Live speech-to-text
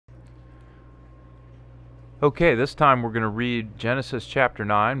Okay, this time we're going to read Genesis chapter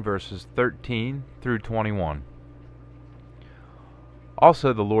 9, verses 13 through 21.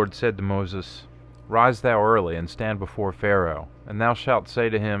 Also the Lord said to Moses, Rise thou early, and stand before Pharaoh, and thou shalt say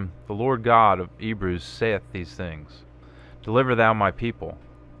to him, The Lord God of Hebrews saith these things. Deliver thou my people,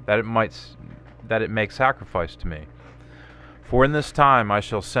 that it make sacrifice to me. For in this time I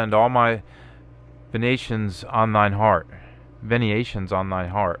shall send all my venations on thine heart,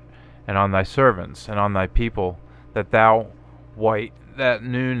 and on thy servants, and on thy people, that thou wite that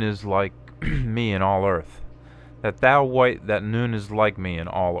noon is like me in all earth.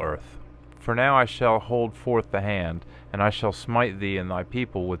 For now I shall hold forth the hand, and I shall smite thee and thy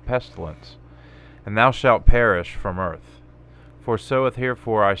people with pestilence, and thou shalt perish from earth. For so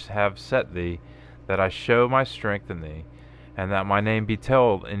herefore I have set thee, that I show my strength in thee, and that my name be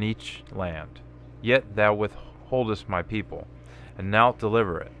told in each land. Yet thou withholdest my people, and nalt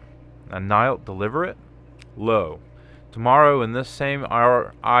deliver it. Lo, tomorrow in this same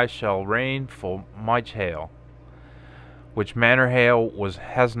hour I shall rain full much hail, which manner hail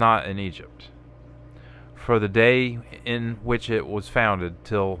has not in Egypt, for the day in which it was founded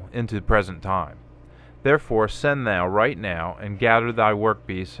till into the present time. Therefore send thou right now, and gather thy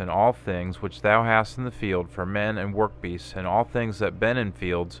workbeasts and all things which thou hast in the field, for men and workbeasts, and all things that been in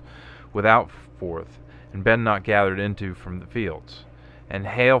fields without forth, and been not gathered into from the fields. And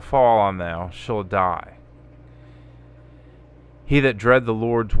hail fall on thou, shall die. He that dread the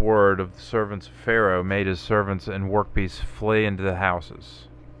Lord's word of the servants of Pharaoh made his servants and workbeasts flee into the houses.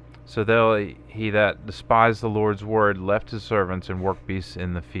 So he that despised the Lord's word left his servants and workbeasts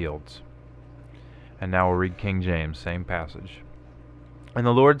in the fields. And now we'll read King James, same passage. And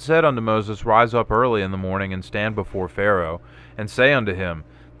the Lord said unto Moses, Rise up early in the morning, and stand before Pharaoh, and say unto him,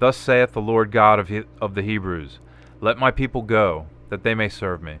 Thus saith the Lord God of the Hebrews, Let my people go, that they may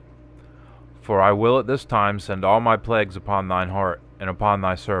serve me. For I will at this time send all my plagues upon thine heart, and upon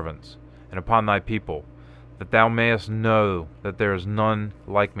thy servants, and upon thy people, that thou mayest know that there is none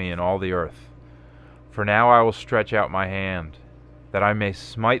like me in all the earth. For now I will stretch out my hand, that I may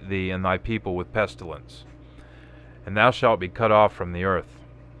smite thee and thy people with pestilence, and thou shalt be cut off from the earth.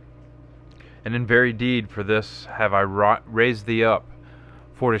 And in very deed for this have I raised thee up,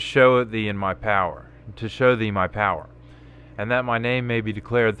 for to show thee my power, and that my name may be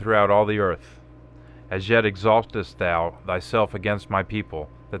declared throughout all the earth. As yet exaltest thou thyself against my people,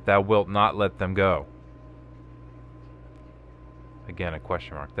 that thou wilt not let them go. Again a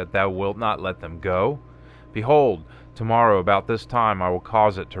question mark. That thou wilt not let them go? Behold, tomorrow about this time I will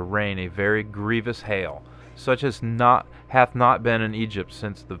cause it to rain a very grievous hail, such as hath not been in Egypt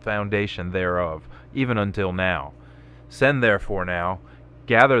since the foundation thereof, even until now. Send therefore now,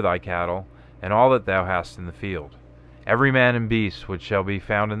 gather thy cattle, and all that thou hast in the field, every man and beast which shall be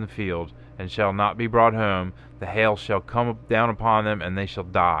found in the field, and shall not be brought home, the hail shall come down upon them, and they shall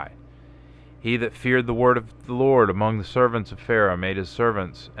die. He that feared the word of the Lord among the servants of Pharaoh made his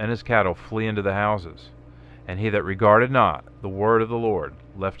servants and his cattle flee into the houses. And he that regarded not the word of the Lord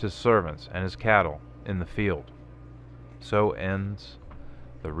left his servants and his cattle in the field. So ends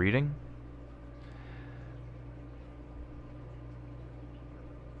the reading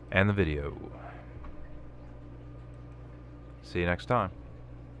and the video. See you next time.